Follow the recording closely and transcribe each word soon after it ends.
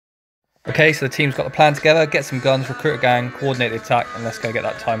Okay, so the team's got the plan together, get some guns, recruit a gang, coordinate the attack, and let's go get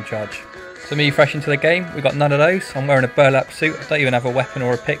that time charge. So me fresh into the game, we got none of those. I'm wearing a burlap suit, I don't even have a weapon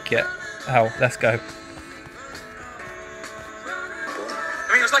or a pick yet. Hell, let's go. I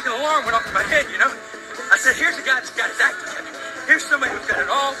mean, it was like an alarm went off in my head, you know? I said, here's a guy that's got his act together. Here's somebody who's got it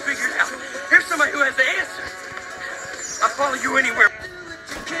all figured out. Here's somebody who has the answer. I'll follow you anywhere.